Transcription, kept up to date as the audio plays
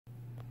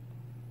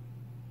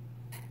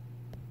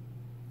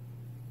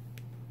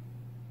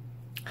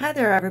Hi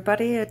there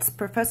everybody, it's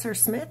Professor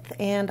Smith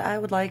and I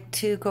would like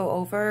to go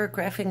over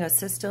graphing a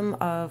system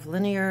of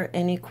linear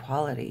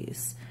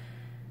inequalities.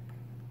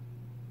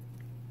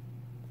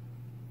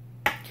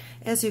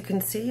 As you can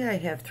see, I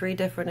have three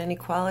different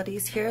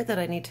inequalities here that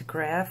I need to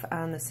graph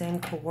on the same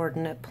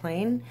coordinate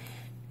plane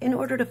in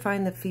order to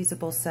find the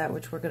feasible set,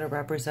 which we're going to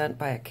represent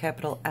by a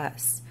capital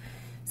S.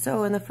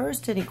 So in the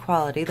first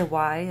inequality, the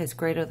y is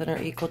greater than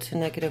or equal to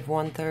negative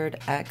 1/3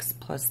 x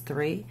plus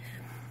 3.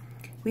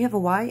 We have a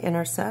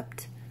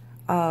y-intercept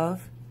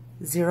of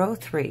 0,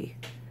 3,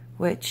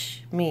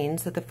 which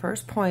means that the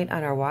first point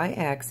on our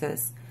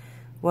y-axis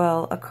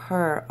will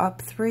occur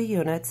up 3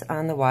 units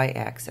on the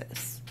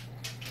y-axis.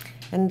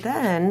 And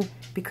then,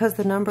 because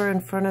the number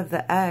in front of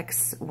the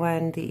x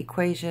when the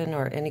equation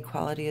or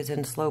inequality is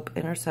in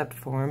slope-intercept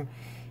form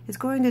is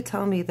going to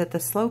tell me that the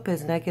slope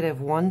is negative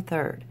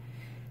 1/3.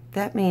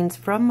 That means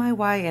from my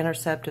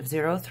y-intercept of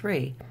 0,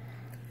 3,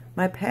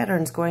 my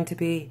pattern is going to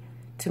be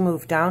to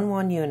move down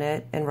 1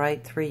 unit and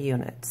right 3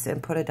 units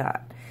and put a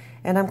dot.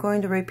 And I'm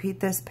going to repeat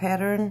this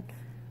pattern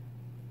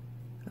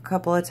a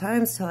couple of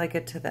times till I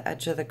get to the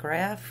edge of the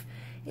graph.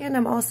 And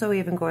I'm also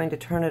even going to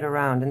turn it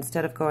around.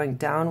 Instead of going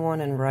down 1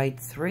 and right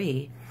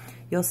 3,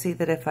 you'll see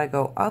that if I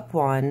go up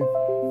 1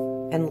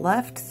 and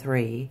left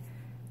 3,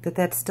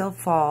 that still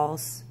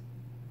falls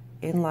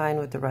in line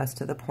with the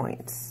rest of the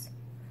points.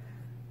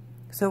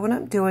 So when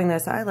I'm doing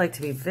this, I like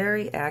to be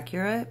very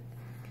accurate.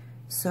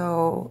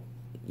 So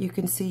you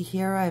can see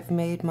here I've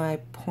made my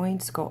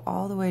points go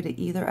all the way to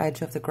either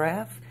edge of the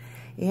graph,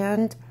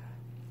 and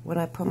when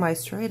I put my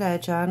straight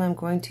edge on, I'm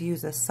going to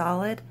use a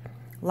solid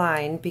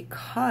line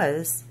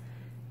because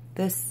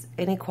this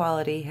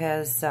inequality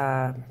has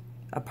a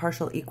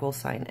partial equal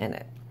sign in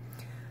it.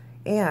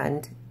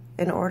 And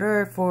in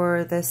order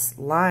for this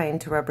line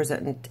to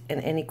represent an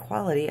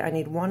inequality, I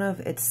need one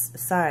of its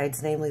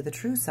sides, namely the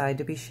true side,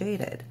 to be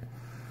shaded.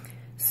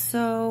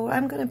 So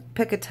I'm going to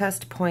pick a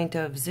test point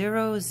of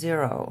 0,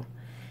 0.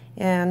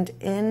 And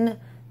in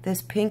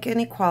this pink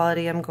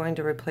inequality, I'm going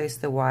to replace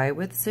the y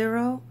with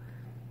 0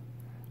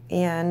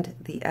 and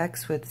the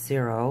x with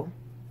 0.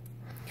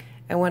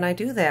 And when I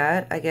do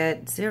that, I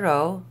get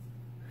 0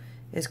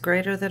 is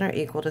greater than or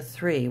equal to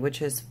 3,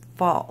 which is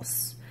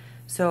false.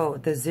 So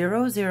the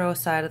 0, 0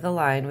 side of the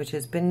line, which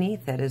is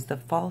beneath it, is the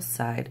false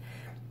side.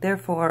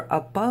 Therefore,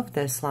 above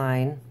this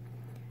line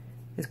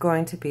is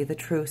going to be the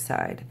true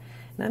side.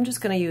 And I'm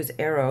just going to use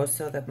arrows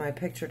so that my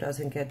picture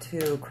doesn't get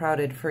too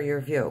crowded for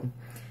your view.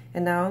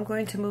 And now I'm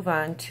going to move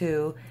on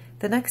to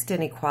the next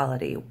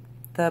inequality,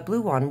 the blue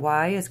one.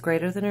 Y is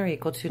greater than or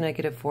equal to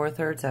negative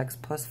 4/3 x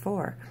plus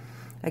 4.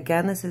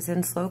 Again, this is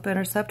in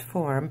slope-intercept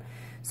form,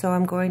 so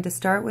I'm going to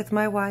start with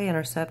my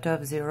y-intercept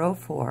of 0,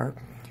 4,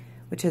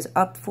 which is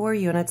up 4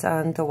 units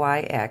on the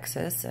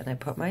y-axis, and I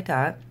put my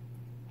dot.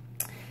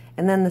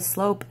 And then the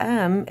slope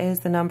m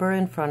is the number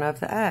in front of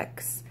the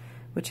x,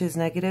 which is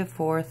negative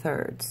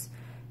 4/3.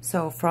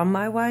 So from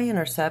my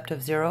y-intercept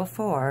of 0,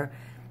 4,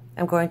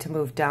 I'm going to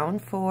move down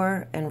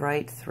 4 and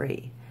right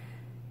 3.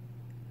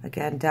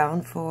 Again,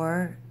 down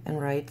 4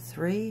 and right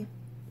 3.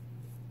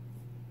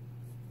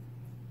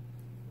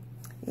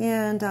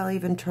 And I'll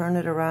even turn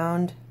it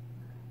around,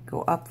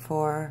 go up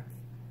 4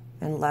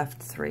 and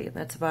left 3.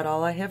 That's about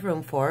all I have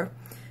room for.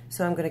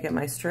 So I'm going to get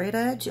my straight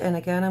edge, and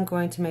again I'm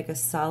going to make a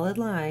solid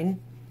line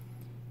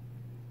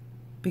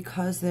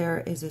because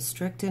there is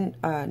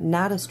a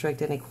not a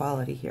strict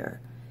inequality here.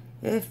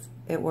 If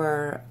it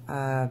were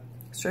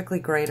strictly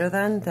greater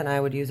than, then I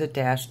would use a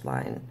dashed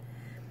line.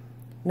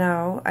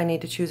 Now I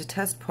need to choose a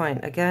test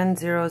point. Again,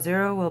 0,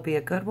 0 will be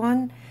a good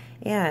one.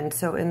 And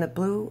so in the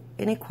blue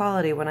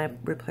inequality, when I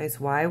replace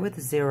y with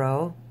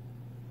 0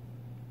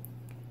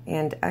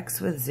 and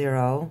x with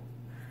 0,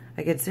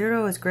 I get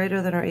 0 is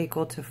greater than or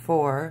equal to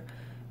 4,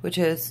 which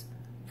is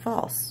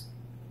false.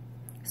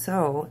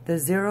 So the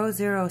 0,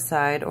 0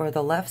 side, or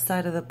the left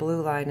side of the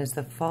blue line, is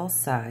the false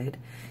side.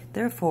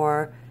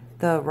 Therefore,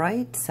 the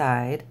right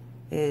side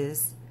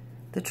is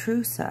the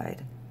true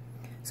side.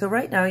 So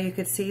right now you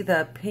could see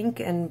the pink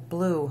and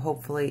blue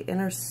hopefully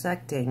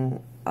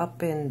intersecting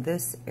up in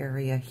this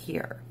area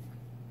here.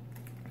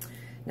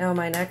 Now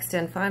my next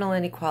and final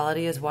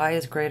inequality is y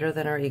is greater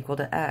than or equal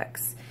to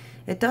x.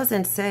 It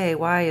doesn't say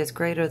y is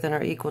greater than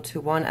or equal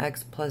to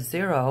 1x plus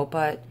 0,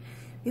 but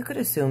you could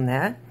assume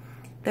that.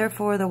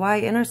 Therefore the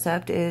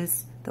y-intercept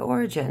is the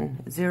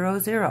origin, 0,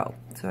 0.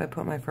 So I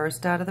put my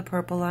first dot of the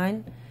purple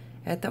line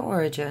at the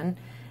origin,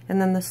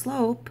 and then the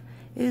slope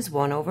is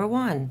 1 over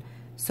 1.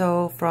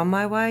 So from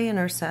my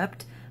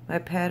y-intercept, my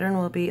pattern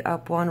will be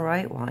up 1,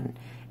 right 1.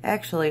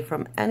 Actually,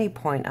 from any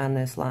point on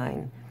this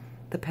line,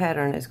 the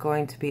pattern is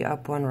going to be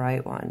up 1,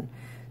 right 1.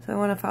 So I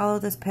want to follow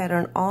this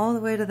pattern all the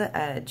way to the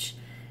edge.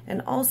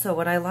 And also,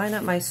 when I line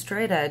up my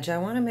straight edge, I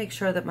want to make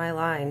sure that my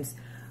lines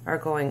are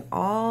going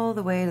all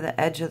the way to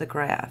the edge of the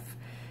graph.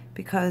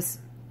 Because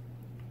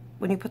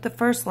when you put the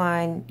first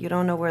line, you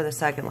don't know where the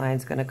second line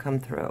is going to come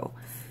through,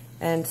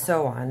 and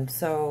so on.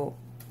 So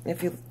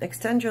if you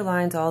extend your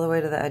lines all the way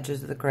to the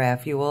edges of the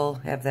graph, you will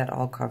have that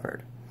all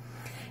covered.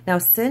 Now,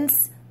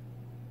 since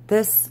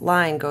this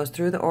line goes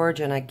through the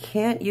origin, I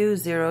can't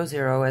use 0,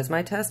 0 as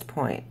my test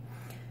point.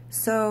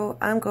 So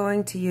I'm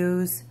going to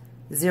use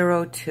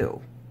 0,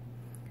 2.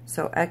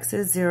 So x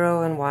is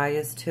 0 and y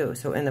is 2.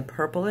 So in the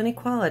purple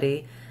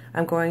inequality,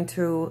 I'm going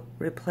to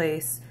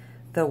replace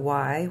the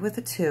y with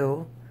a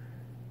 2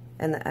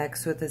 and the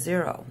x with a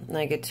 0. And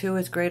I get 2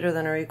 is greater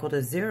than or equal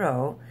to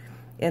 0,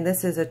 and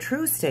this is a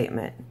true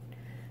statement.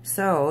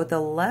 So the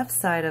left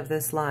side of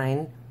this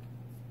line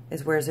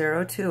is where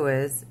 0, 2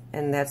 is,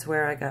 and that's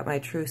where I got my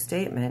true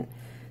statement.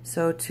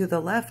 So to the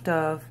left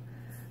of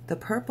the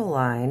purple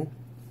line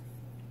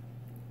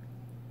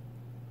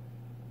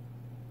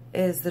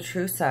is the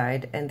true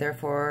side, and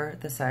therefore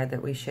the side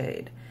that we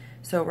shade.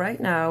 So right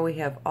now we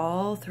have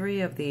all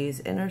three of these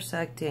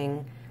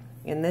intersecting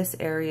in this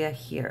area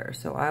here.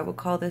 So I will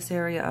call this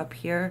area up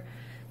here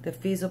the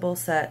feasible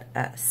set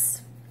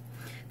S.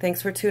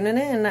 Thanks for tuning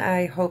in.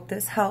 I hope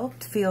this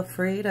helped. Feel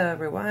free to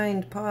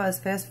rewind, pause,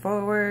 fast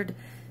forward,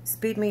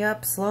 speed me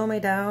up, slow me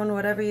down,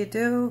 whatever you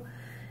do.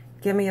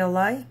 Give me a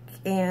like,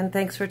 and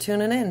thanks for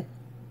tuning in.